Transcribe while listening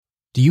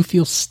Do you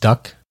feel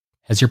stuck?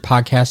 Has your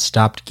podcast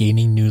stopped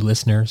gaining new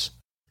listeners?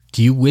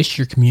 Do you wish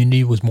your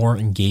community was more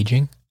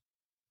engaging?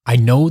 I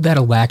know that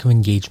a lack of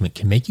engagement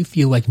can make you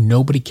feel like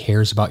nobody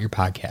cares about your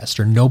podcast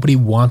or nobody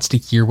wants to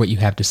hear what you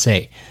have to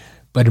say,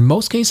 but in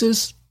most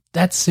cases,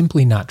 that's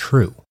simply not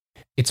true.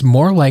 It's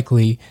more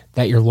likely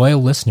that your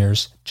loyal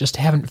listeners just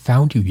haven't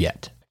found you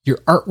yet. Your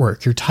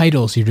artwork, your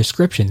titles, your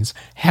descriptions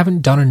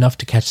haven't done enough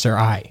to catch their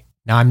eye.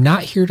 Now, I'm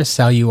not here to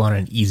sell you on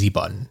an easy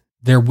button.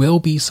 There will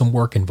be some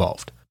work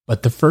involved,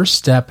 but the first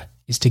step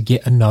is to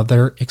get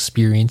another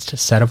experienced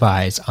set of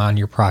eyes on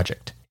your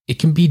project. It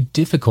can be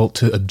difficult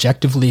to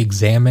objectively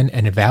examine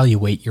and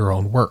evaluate your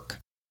own work.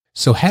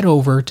 So head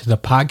over to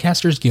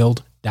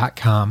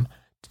thepodcastersguild.com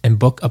and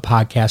book a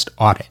podcast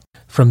audit.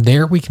 From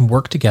there, we can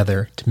work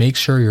together to make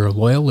sure your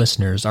loyal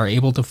listeners are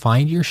able to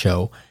find your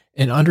show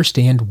and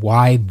understand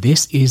why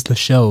this is the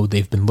show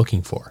they've been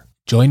looking for.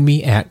 Join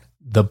me at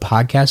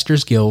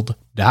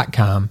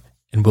thepodcastersguild.com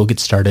and we'll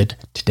get started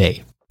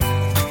today.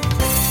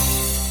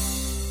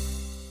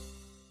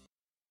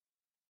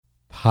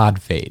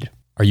 Podfade.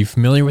 Are you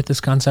familiar with this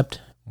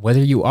concept? Whether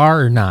you are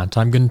or not,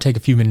 I'm going to take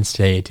a few minutes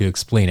today to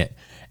explain it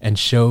and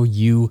show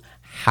you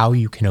how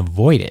you can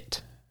avoid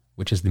it,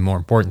 which is the more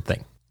important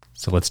thing.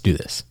 So let's do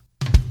this.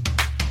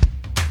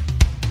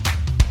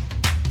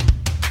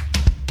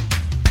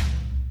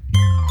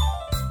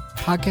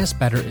 Podcast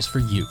Better is for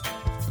you,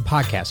 the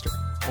podcaster,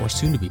 or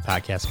soon-to-be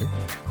podcaster,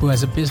 who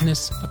has a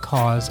business, a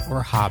cause, or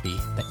a hobby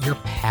that you're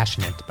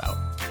passionate about.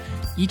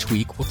 Each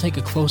week, we'll take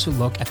a closer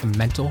look at the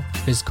mental,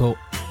 physical,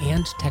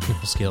 and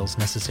technical skills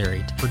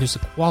necessary to produce a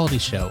quality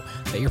show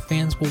that your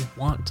fans will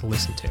want to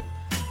listen to.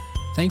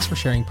 Thanks for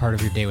sharing part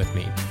of your day with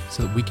me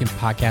so that we can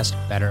podcast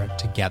better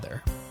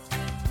together.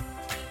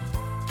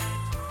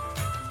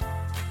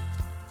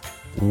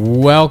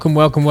 Welcome,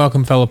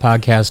 fellow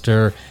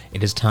podcaster.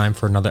 It is time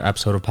for another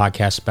episode of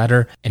Podcast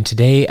Better, and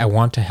today I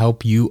want to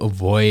help you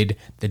avoid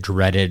the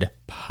dreaded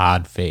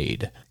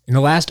Podfade. In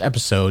the last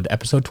episode,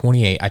 episode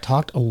 28, I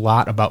talked a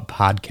lot about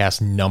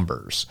podcast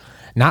numbers.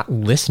 Not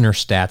listener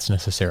stats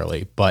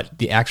necessarily, but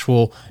the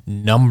actual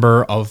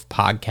number of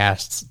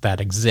podcasts that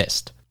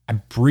exist. I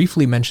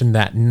briefly mentioned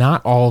that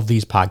not all of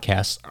these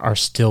podcasts are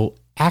still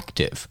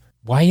active.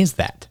 Why is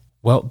that?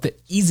 Well, the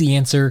easy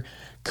answer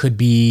could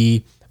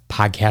be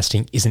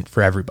podcasting isn't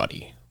for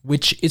everybody,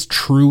 which is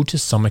true to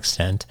some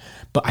extent,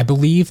 but I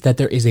believe that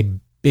there is a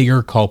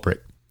bigger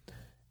culprit,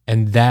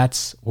 and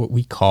that's what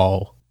we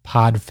call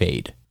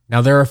Podfade.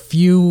 Now, there are a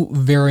few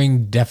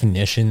varying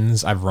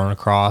definitions I've run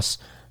across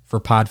for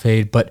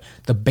Podfade, but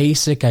the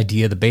basic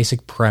idea, the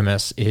basic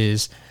premise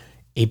is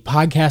a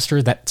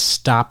podcaster that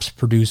stops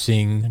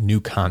producing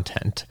new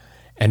content.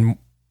 And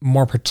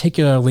more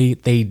particularly,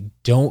 they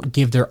don't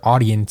give their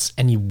audience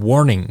any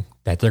warning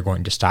that they're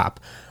going to stop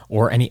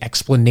or any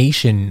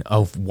explanation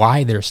of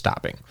why they're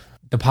stopping.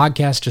 The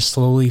podcast just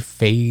slowly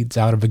fades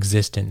out of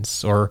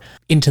existence or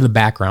into the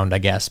background, I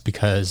guess,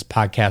 because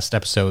podcast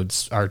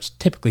episodes are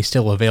typically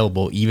still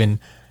available even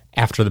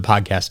after the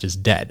podcast is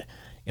dead,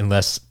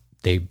 unless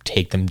they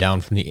take them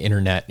down from the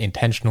internet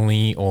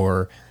intentionally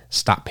or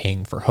stop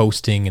paying for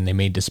hosting and they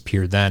may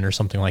disappear then or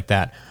something like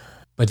that.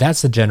 But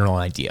that's the general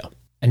idea.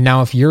 And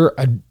now if you're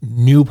a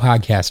new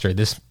podcaster,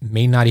 this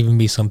may not even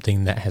be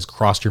something that has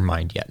crossed your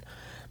mind yet.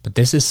 But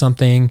this is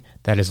something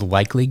that is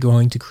likely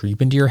going to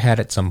creep into your head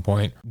at some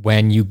point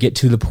when you get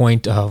to the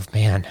point of,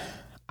 man,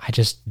 I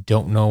just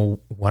don't know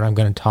what I'm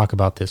going to talk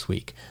about this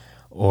week.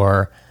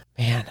 Or,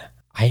 man,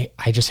 I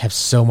just have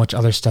so much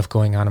other stuff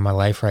going on in my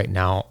life right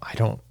now. I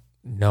don't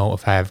know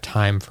if I have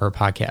time for a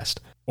podcast.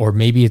 Or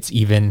maybe it's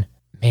even,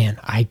 man,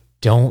 I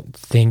don't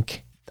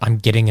think I'm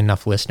getting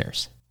enough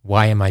listeners.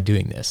 Why am I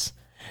doing this?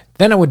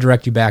 Then I would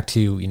direct you back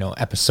to,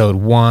 episode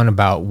 1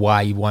 about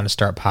why you want to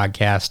start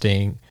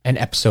podcasting, and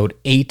episode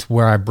 8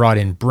 where I brought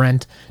in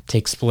Brent to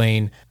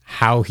explain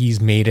how he's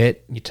made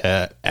it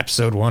to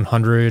episode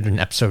 100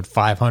 and episode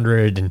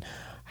 500 and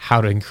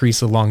how to increase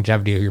the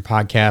longevity of your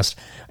podcast,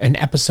 and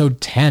episode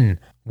 10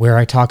 where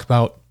I talk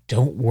about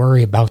don't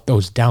worry about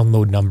those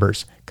download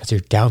numbers because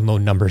your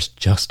download numbers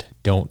just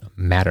don't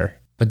matter.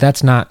 But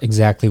that's not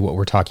exactly what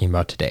we're talking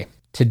about today.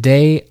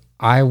 Today,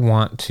 I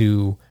want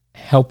to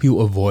help you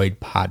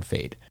avoid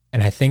Podfade.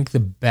 And I think the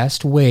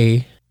best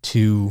way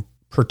to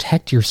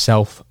protect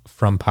yourself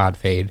from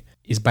Podfade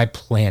is by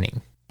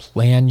planning.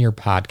 Plan your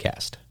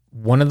podcast.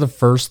 One of the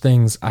first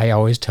things I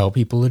always tell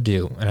people to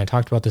do, and I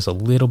talked about this a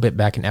little bit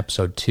back in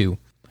episode 2,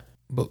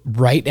 but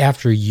right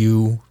after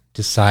you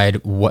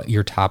decide what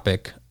your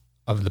topic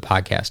of the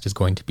podcast is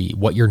going to be,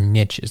 what your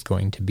niche is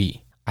going to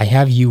be, I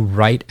have you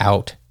write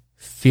out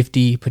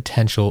 50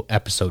 potential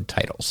episode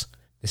titles.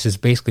 This is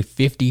basically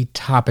 50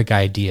 topic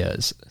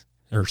ideas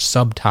or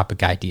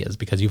subtopic ideas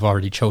because you've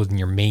already chosen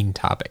your main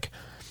topic.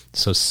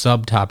 So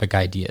subtopic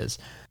ideas,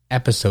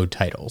 episode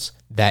titles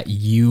that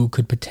you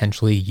could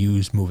potentially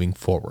use moving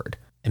forward.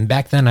 And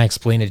back then I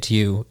explained it to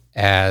you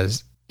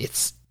as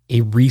it's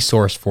a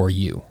resource for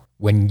you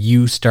when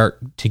you start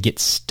to get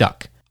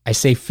stuck. I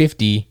say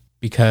 50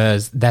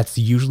 because that's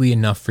usually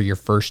enough for your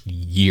first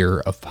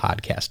year of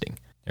podcasting.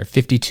 There are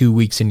 52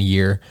 weeks in a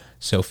year,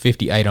 so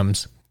 50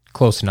 items,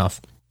 close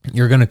enough.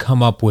 You're going to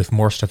come up with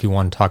more stuff you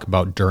want to talk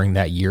about during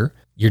that year.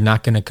 You're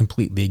not going to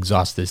completely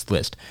exhaust this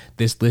list.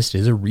 This list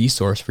is a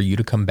resource for you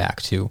to come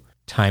back to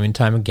time and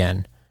time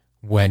again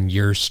when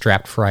you're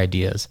strapped for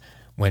ideas,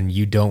 when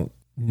you don't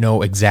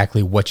know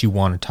exactly what you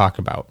want to talk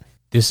about.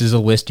 This is a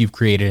list you've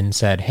created and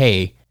said,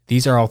 hey,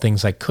 these are all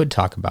things I could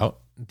talk about.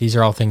 These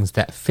are all things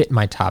that fit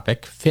my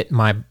topic, fit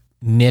my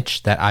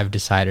niche that I've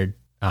decided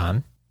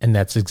on, and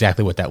that's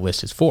exactly what that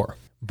list is for.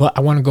 But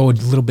I want to go a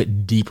little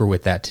bit deeper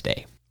with that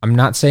today. I'm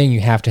not saying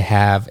you have to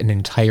have an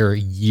entire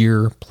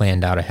year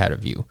planned out ahead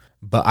of you,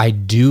 but I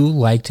do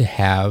like to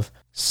have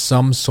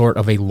some sort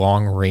of a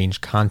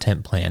long-range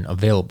content plan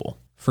available.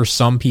 For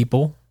some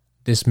people,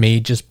 this may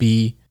just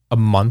be a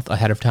month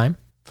ahead of time.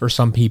 For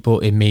some people,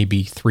 it may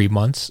be 3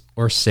 months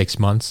or 6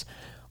 months.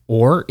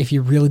 Or if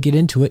you really get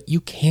into it,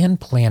 you can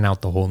plan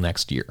out the whole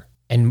next year.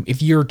 And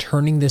if you're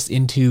turning this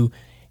into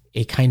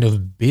a kind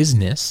of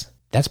business,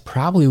 that's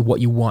probably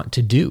what you want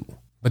to do.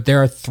 But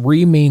there are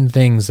 3 main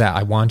things that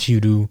I want you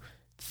to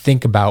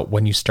think about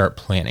when you start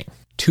planning.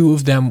 2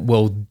 of them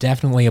will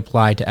definitely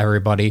apply to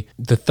everybody.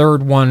 The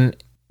third one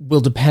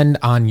will depend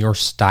on your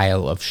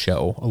style of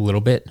show a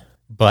little bit,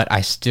 but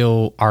I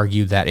still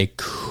argue that it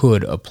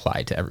could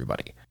apply to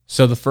everybody.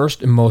 So the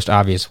first and most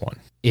obvious one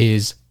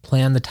is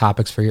plan the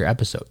topics for your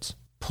episodes.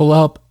 Pull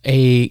up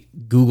a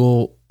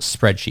Google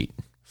spreadsheet,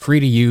 free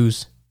to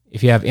use.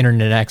 If you have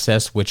internet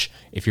access, which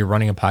if you're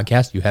running a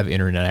podcast, you have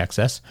internet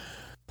access,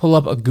 pull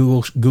up a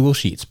Google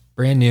Sheets,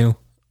 brand new,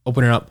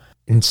 open it up,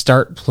 and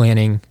start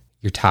planning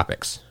your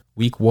topics.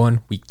 Week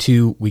 1, week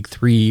 2, week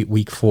 3,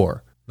 week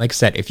 4. Like I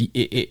said,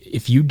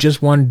 if you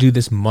just want to do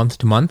this month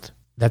to month,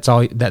 that's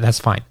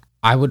fine.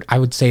 I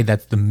would say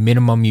that's the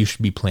minimum you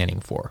should be planning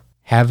for.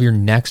 Have your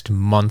next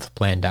month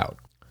planned out.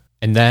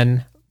 And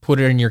then put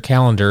it in your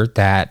calendar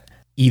that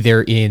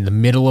either in the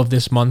middle of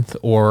this month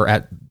or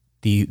at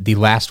the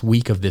last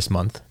week of this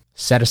month,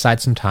 set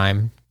aside some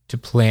time to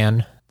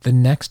plan the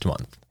next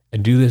month.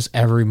 And do this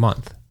every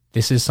month.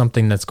 This is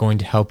something that's going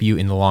to help you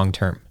in the long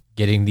term,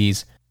 getting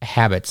these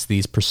habits,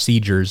 these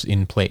procedures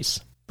in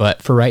place.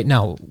 But for right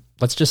now,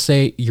 let's just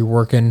say you're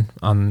working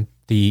on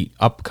the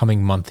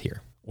upcoming month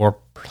here, or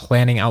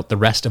planning out the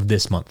rest of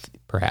this month,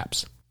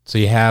 perhaps. So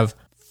you have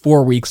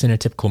 4 weeks in a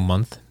typical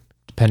month.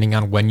 Depending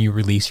on when you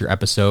release your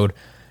episode,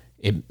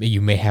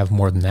 you may have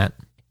more than that.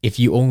 If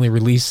you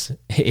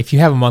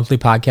have a monthly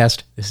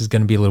podcast, this is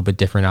going to be a little bit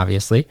different,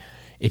 obviously.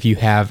 If you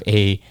have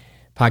a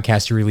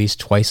podcast you release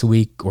twice a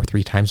week or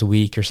 3 times a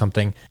week or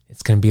something,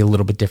 it's going to be a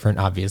little bit different,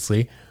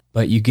 obviously.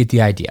 But you get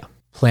the idea.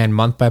 Plan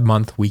month by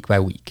month, week by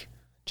week.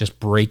 Just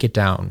break it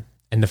down.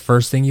 And the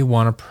first thing you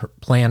want to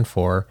plan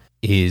for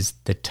is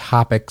the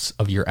topics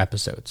of your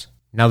episodes.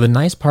 Now, the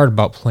nice part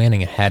about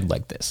planning ahead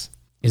like this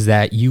is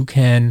that you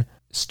can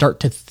start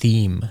to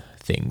theme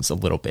things a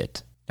little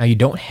bit. Now, you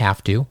don't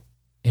have to.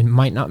 It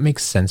might not make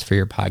sense for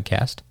your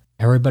podcast.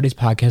 Everybody's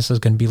podcast is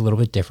going to be a little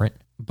bit different.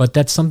 But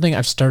that's something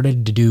I've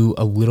started to do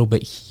a little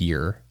bit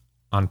here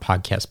on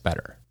Podcast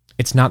Better.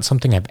 It's not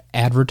something I've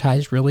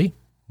advertised really,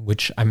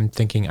 which I'm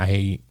thinking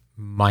I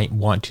might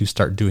want to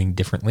start doing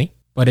differently.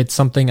 But it's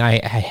something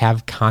I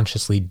have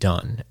consciously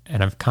done.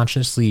 And I've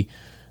consciously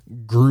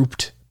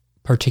grouped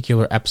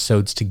particular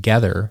episodes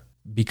together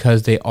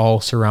because they all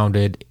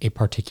surrounded a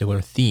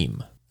particular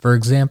theme. For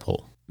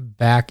example,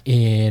 back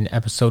in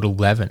episode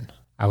 11,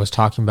 I was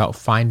talking about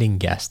finding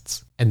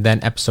guests. And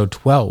then episode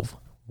 12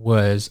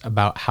 was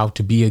about how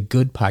to be a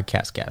good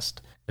podcast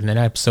guest. And then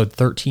episode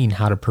 13,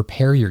 how to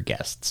prepare your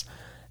guests.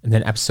 And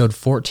then episode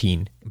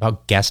 14,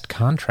 about guest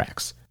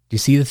contracts. Do you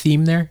see the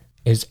theme there?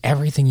 It's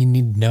everything you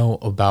need to know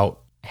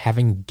about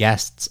having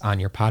guests on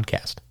your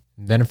podcast.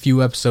 And then a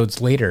few episodes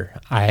later,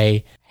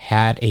 I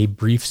had a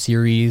brief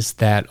series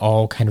that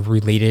all kind of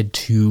related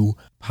to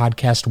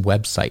podcast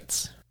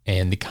websites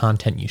and the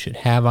content you should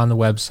have on the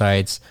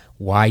websites,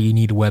 why you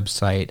need a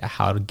website,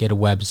 how to get a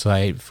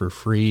website for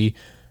free,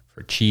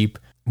 for cheap,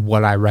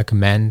 what I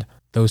recommend,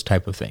 those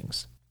type of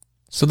things.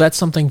 So that's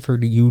something for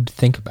you to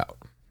think about.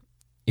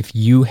 If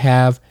you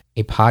have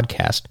a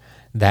podcast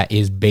that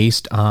is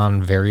based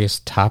on various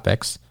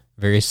topics,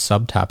 various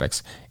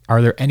subtopics,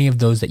 are there any of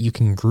those that you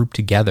can group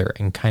together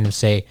and kind of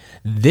say,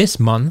 this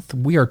month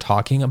we are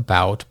talking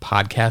about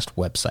podcast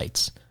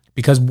websites?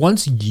 Because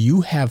once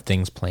you have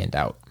things planned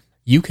out,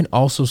 you can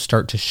also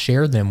start to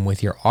share them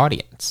with your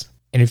audience.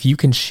 And if you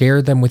can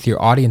share them with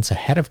your audience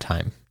ahead of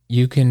time,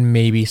 you can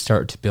maybe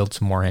start to build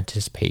some more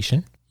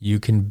anticipation. You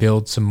can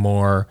build some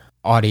more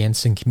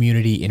audience and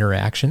community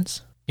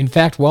interactions. In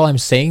fact, while I'm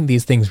saying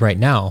these things right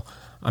now,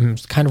 I'm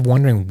kind of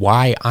wondering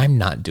why I'm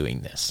not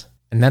doing this.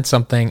 And that's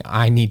something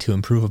I need to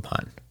improve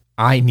upon.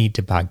 I need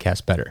to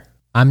podcast better.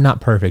 I'm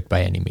not perfect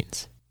by any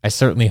means. I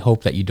certainly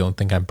hope that you don't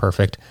think I'm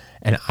perfect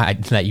and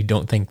that you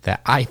don't think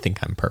that I think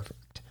I'm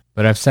perfect.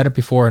 But I've said it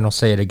before and I'll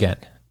say it again.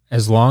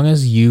 As long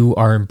as you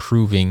are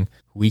improving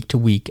week to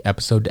week,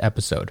 episode to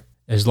episode,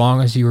 as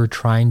long as you are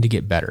trying to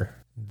get better,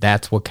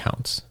 that's what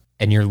counts.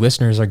 And your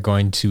listeners are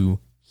going to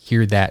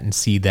hear that and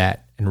see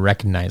that and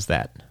recognize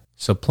that.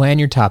 So plan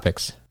your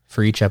topics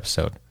for each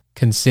episode.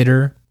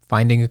 Consider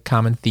finding a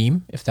common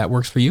theme if that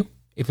works for you.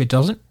 If it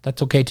doesn't,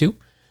 that's okay too.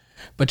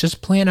 But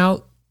just plan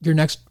out your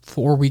next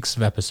 4 weeks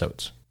of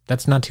episodes.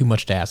 That's not too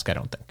much to ask, I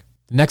don't think.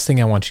 The next thing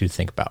I want you to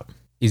think about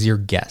is your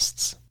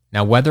guests.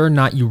 Now, whether or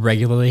not you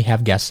regularly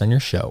have guests on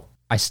your show,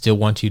 I still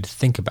want you to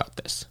think about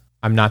this.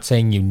 I'm not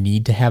saying you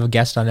need to have a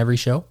guest on every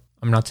show.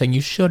 I'm not saying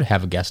you should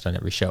have a guest on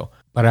every show,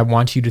 but I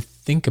want you to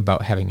think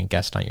about having a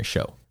guest on your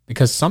show,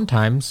 because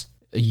sometimes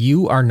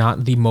you are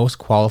not the most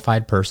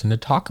qualified person to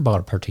talk about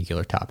a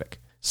particular topic.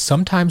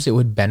 Sometimes it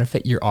would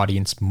benefit your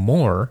audience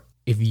more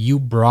if you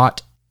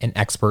brought an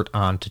expert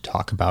on to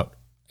talk about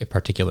a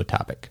particular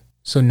topic.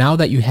 So now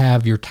that you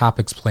have your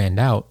topics planned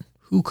out,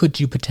 who could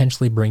you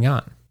potentially bring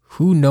on?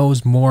 Who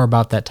knows more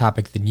about that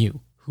topic than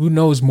you? Who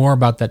knows more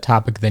about that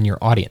topic than your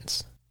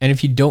audience? And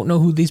if you don't know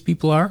who these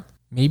people are,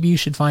 maybe you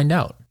should find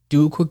out.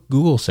 Do a quick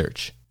Google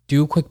search.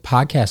 Do a quick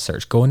podcast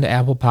search. Go into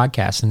Apple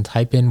Podcasts and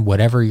type in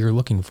whatever you're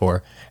looking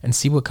for and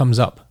see what comes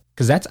up.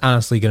 Because that's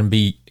honestly going to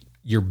be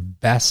your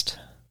best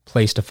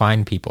place to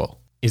find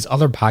people, is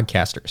other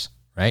podcasters,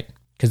 right?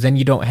 Because then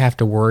you don't have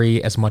to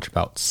worry as much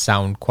about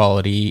sound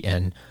quality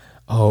and,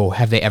 oh,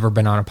 have they ever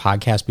been on a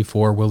podcast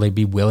before? Will they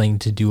be willing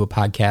to do a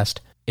podcast?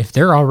 If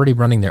they're already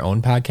running their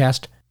own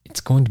podcast, it's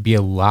going to be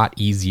a lot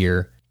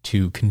easier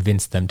to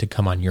convince them to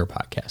come on your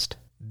podcast.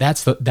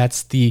 That's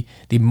the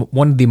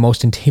one of the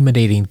most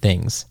intimidating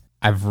things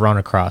I've run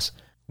across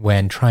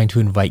when trying to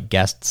invite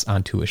guests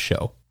onto a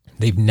show.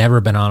 They've never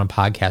been on a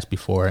podcast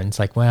before, and it's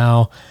like,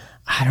 well,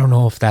 I don't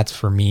know if that's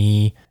for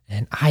me,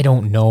 and I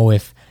don't know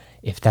if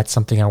that's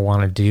something I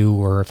want to do,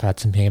 or if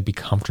that's something I'd be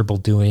comfortable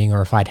doing,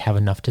 or if I'd have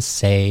enough to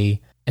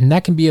say. And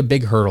that can be a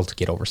big hurdle to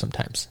get over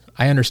sometimes.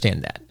 I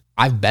understand that.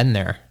 I've been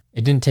there.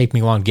 It didn't take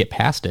me long to get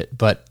past it,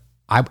 but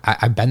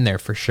I've been there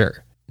for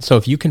sure. So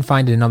if you can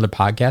find another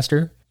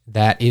podcaster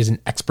that is an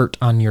expert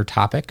on your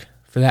topic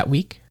for that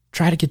week,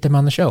 try to get them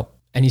on the show.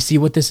 And you see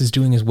what this is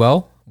doing as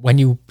well? When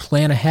you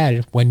plan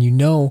ahead, when you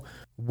know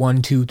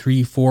 1, 2,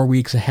 3, 4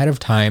 weeks ahead of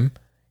time,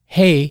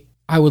 hey,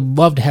 I would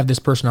love to have this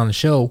person on the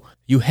show.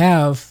 You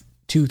have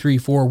 2, 3,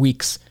 4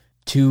 weeks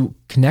to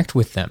connect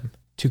with them,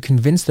 to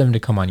convince them to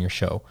come on your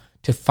show,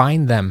 to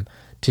find them,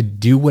 to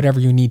do whatever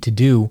you need to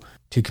do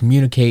to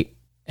communicate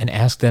and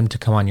ask them to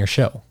come on your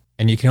show.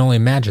 And you can only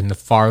imagine, the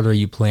farther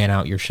you plan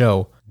out your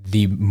show,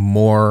 the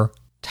more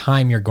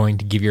time you're going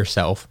to give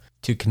yourself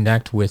to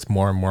connect with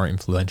more and more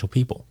influential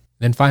people.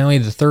 Then finally,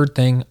 the third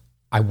thing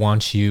I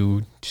want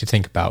you to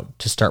think about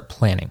to start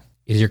planning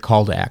is your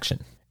call to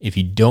action. If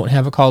you don't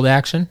have a call to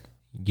action,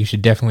 you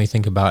should definitely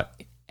think about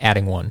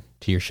adding one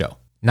to your show.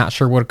 Not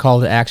sure what a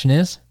call to action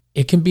is?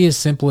 It can be as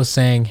simple as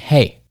saying,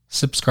 hey,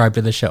 subscribe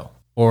to the show,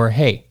 or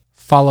hey,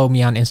 follow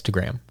me on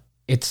Instagram.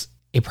 It's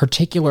a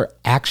particular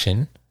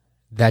action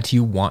that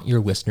you want your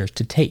listeners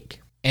to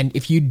take. And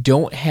if you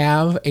don't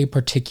have a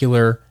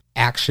particular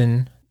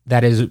action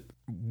that is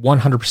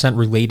 100%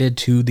 related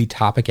to the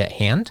topic at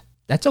hand,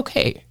 that's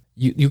okay.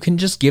 You can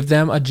just give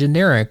them a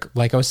generic,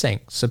 like I was saying,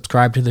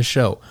 subscribe to the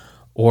show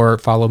or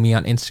follow me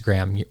on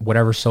Instagram,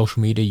 whatever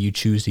social media you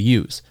choose to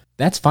use.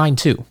 That's fine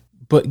too.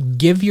 But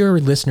give your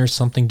listeners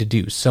something to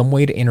do, some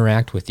way to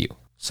interact with you,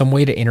 some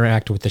way to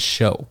interact with the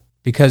show.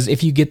 Because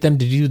if you get them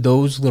to do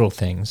those little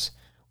things,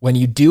 when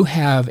you do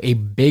have a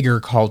bigger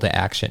call to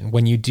action,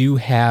 when you do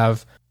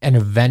have an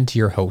event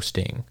you're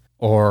hosting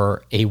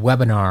or a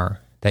webinar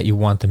that you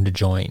want them to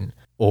join,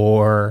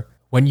 or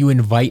when you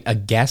invite a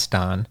guest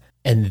on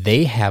and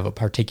they have a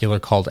particular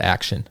call to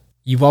action,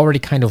 you've already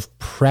kind of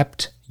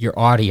prepped your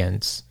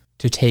audience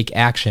to take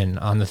action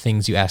on the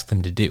things you ask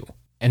them to do.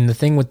 And the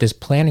thing with this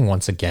planning,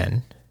 once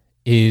again,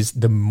 is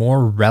the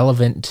more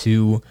relevant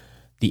to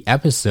the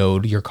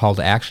episode your call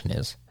to action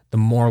is, the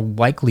more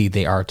likely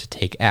they are to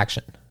take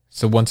action.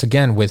 So once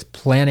again, with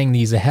planning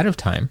these ahead of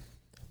time,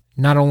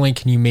 not only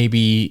can you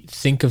maybe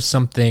think of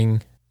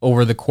something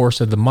over the course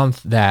of the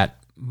month that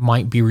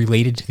might be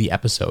related to the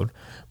episode,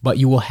 but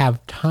you will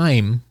have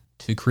time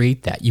to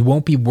create that. You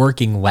won't be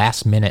working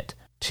last minute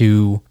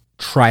to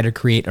try to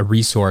create a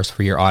resource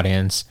for your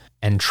audience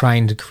and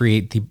trying to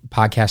create the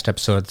podcast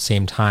episode at the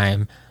same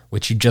time,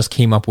 which you just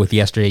came up with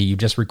yesterday, you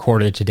just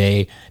recorded it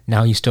today,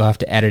 now you still have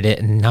to edit it,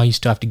 and now you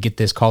still have to get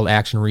this call to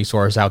action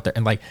resource out there.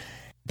 And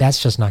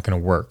that's just not going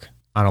to work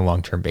on a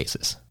long-term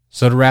basis.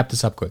 So to wrap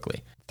this up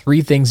quickly,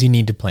 3 things you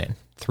need to plan.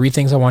 3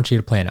 things I want you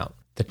to plan out.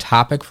 The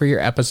topic for your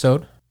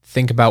episode,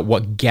 think about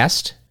what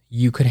guest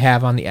you could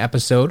have on the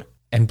episode,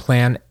 and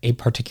plan a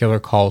particular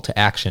call to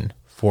action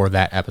for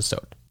that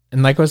episode.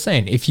 And like I was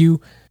saying, if you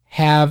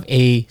have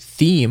a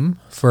theme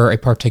for a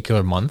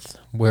particular month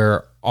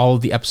where all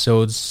of the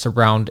episodes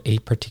surround a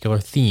particular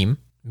theme,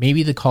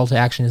 maybe the call to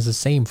action is the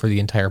same for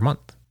the entire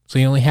month. So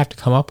you only have to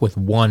come up with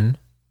one,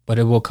 but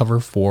it will cover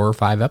 4 or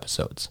 5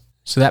 episodes.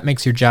 So that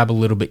makes your job a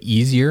little bit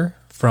easier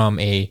from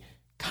a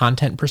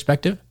content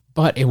perspective,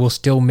 but it will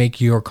still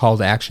make your call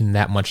to action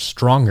that much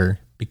stronger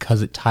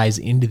because it ties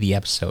into the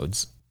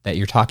episodes that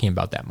you're talking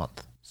about that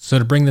month. So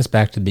to bring this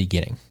back to the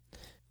beginning,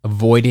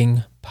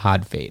 avoiding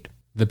Podfade.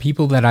 The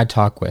people that I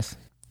talk with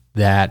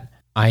that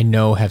I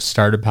know have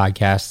started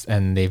podcasts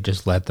and they've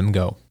just let them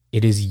go.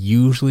 It is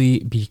usually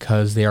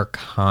because they are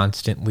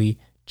constantly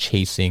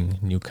chasing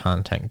new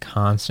content,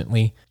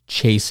 constantly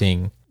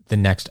chasing the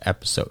next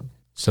episode.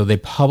 So they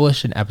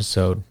publish an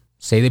episode,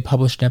 say they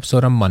published an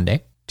episode on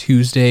Monday.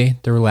 Tuesday,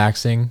 they're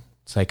relaxing.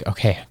 It's like,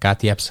 okay, got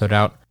the episode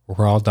out.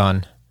 We're all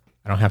done.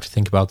 I don't have to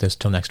think about this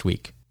till next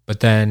week.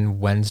 But then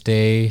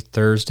Wednesday,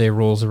 Thursday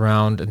rolls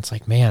around and it's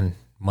like, man,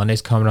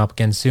 Monday's coming up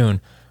again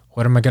soon.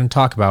 What am I going to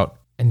talk about?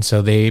 And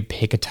so they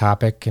pick a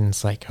topic and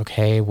it's like,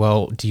 okay,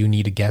 well, do you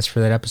need a guest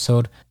for that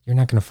episode? You're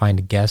not going to find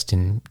a guest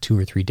in 2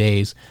 or 3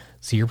 days.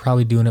 So you're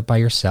probably doing it by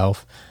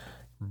yourself.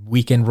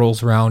 Weekend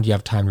rolls around, you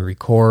have time to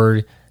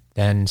record.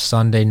 Then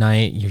Sunday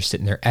night, you're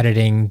sitting there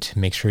editing to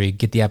make sure you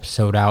get the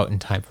episode out in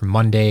time for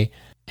Monday.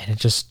 And it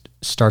just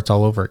starts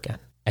all over again.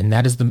 And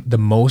that is the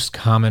most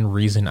common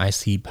reason I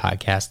see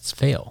podcasts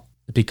fail,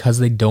 because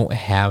they don't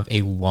have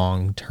a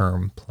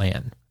long-term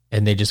plan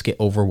and they just get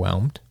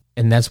overwhelmed.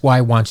 And that's why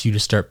I want you to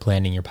start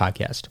planning your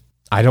podcast.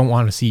 I don't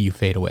want to see you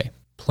fade away.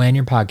 Plan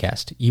your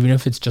podcast, even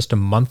if it's just a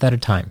month at a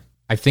time.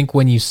 I think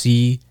when you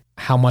see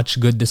how much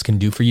good this can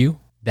do for you,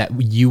 that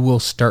you will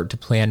start to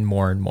plan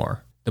more and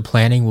more. The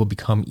planning will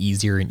become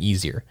easier and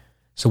easier.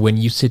 So when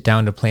you sit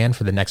down to plan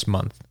for the next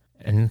month,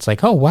 and it's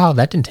like, oh, wow,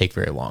 that didn't take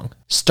very long.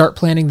 Start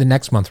planning the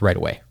next month right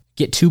away.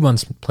 Get 2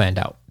 months planned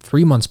out,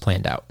 3 months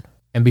planned out.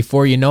 And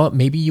before you know it,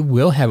 maybe you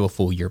will have a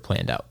full year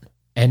planned out.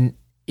 And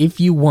if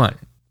you want,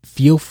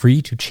 feel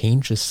free to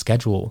change the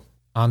schedule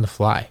on the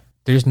fly.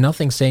 There's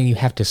nothing saying you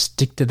have to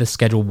stick to the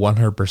schedule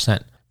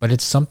 100%, but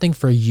it's something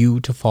for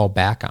you to fall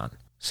back on.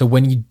 So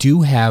when you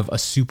do have a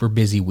super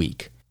busy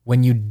week,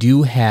 when you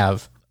do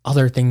have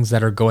other things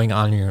that are going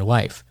on in your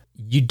life,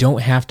 you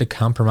don't have to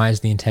compromise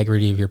the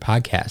integrity of your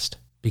podcast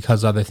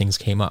because other things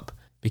came up,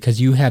 because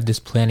you have this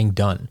planning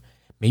done.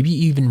 Maybe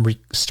you even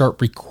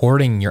start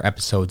recording your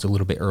episodes a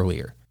little bit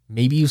earlier.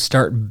 Maybe you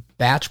start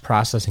batch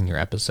processing your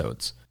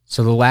episodes.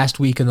 So the last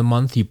week of the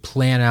month, you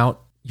plan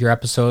out your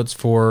episodes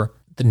for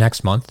the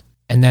next month.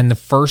 And then the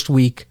first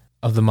week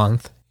of the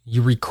month,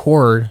 you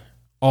record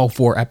all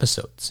 4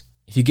 episodes.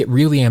 If you get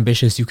really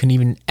ambitious, you can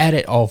even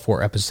edit all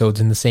 4 episodes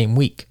in the same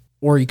week.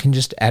 Or you can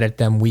just edit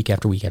them week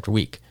after week after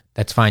week.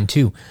 That's fine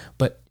too.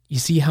 But you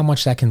see how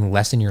much that can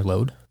lessen your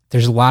load?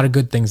 There's a lot of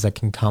good things that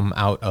can come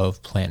out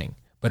of planning,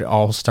 but it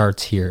all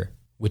starts here,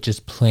 which is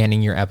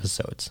planning your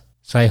episodes.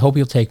 So I hope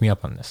you'll take me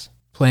up on this.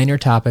 Plan your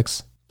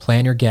topics,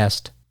 plan your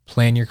guest,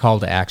 plan your call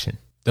to action.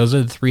 Those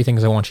are the 3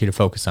 things I want you to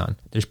focus on.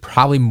 There's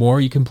probably more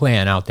you can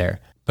plan out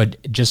there,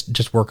 but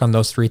just work on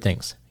those 3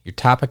 things. Your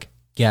topic,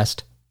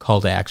 guest,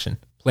 call to action.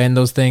 Plan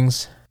those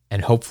things,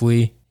 and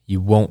hopefully you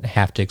won't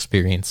have to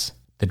experience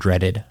the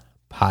dreaded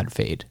pod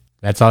fade.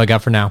 That's all I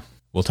got for now.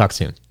 We'll talk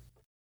soon.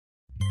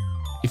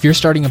 If you're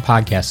starting a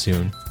podcast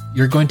soon,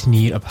 you're going to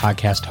need a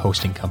podcast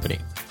hosting company.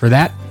 For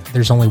that,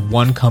 there's only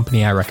one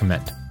company I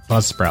recommend,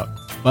 Buzzsprout.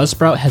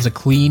 Buzzsprout has a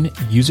clean,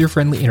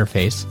 user-friendly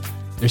interface.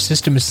 Their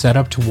system is set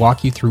up to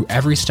walk you through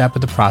every step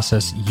of the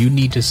process you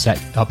need to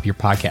set up your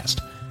podcast.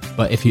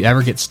 But if you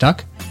ever get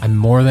stuck, I'm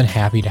more than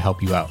happy to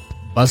help you out.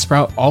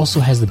 Buzzsprout also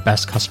has the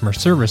best customer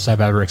service I've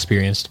ever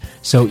experienced,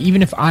 so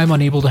even if I'm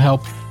unable to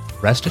help,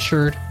 rest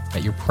assured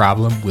that your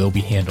problem will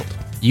be handled.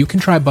 You can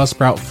try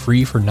Buzzsprout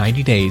free for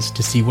 90 days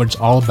to see what it's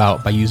all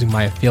about by using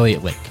my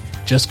affiliate link.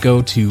 Just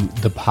go to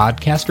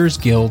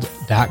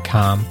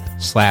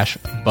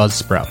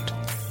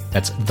thepodcastersguild.com/Buzzsprout.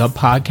 That's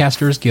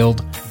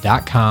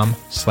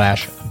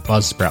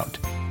thepodcastersguild.com/Buzzsprout.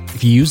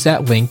 If you use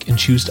that link and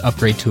choose to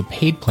upgrade to a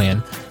paid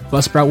plan,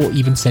 Buzzsprout will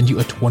even send you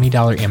a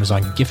 $20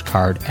 Amazon gift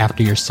card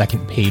after your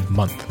second paid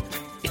month.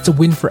 It's a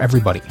win for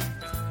everybody.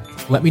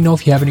 Let me know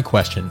if you have any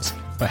questions,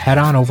 but head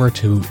on over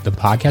to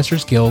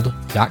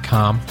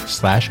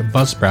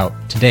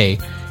thepodcastersguild.com/Buzzsprout today,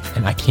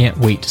 and I can't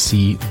wait to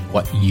see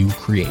what you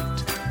create.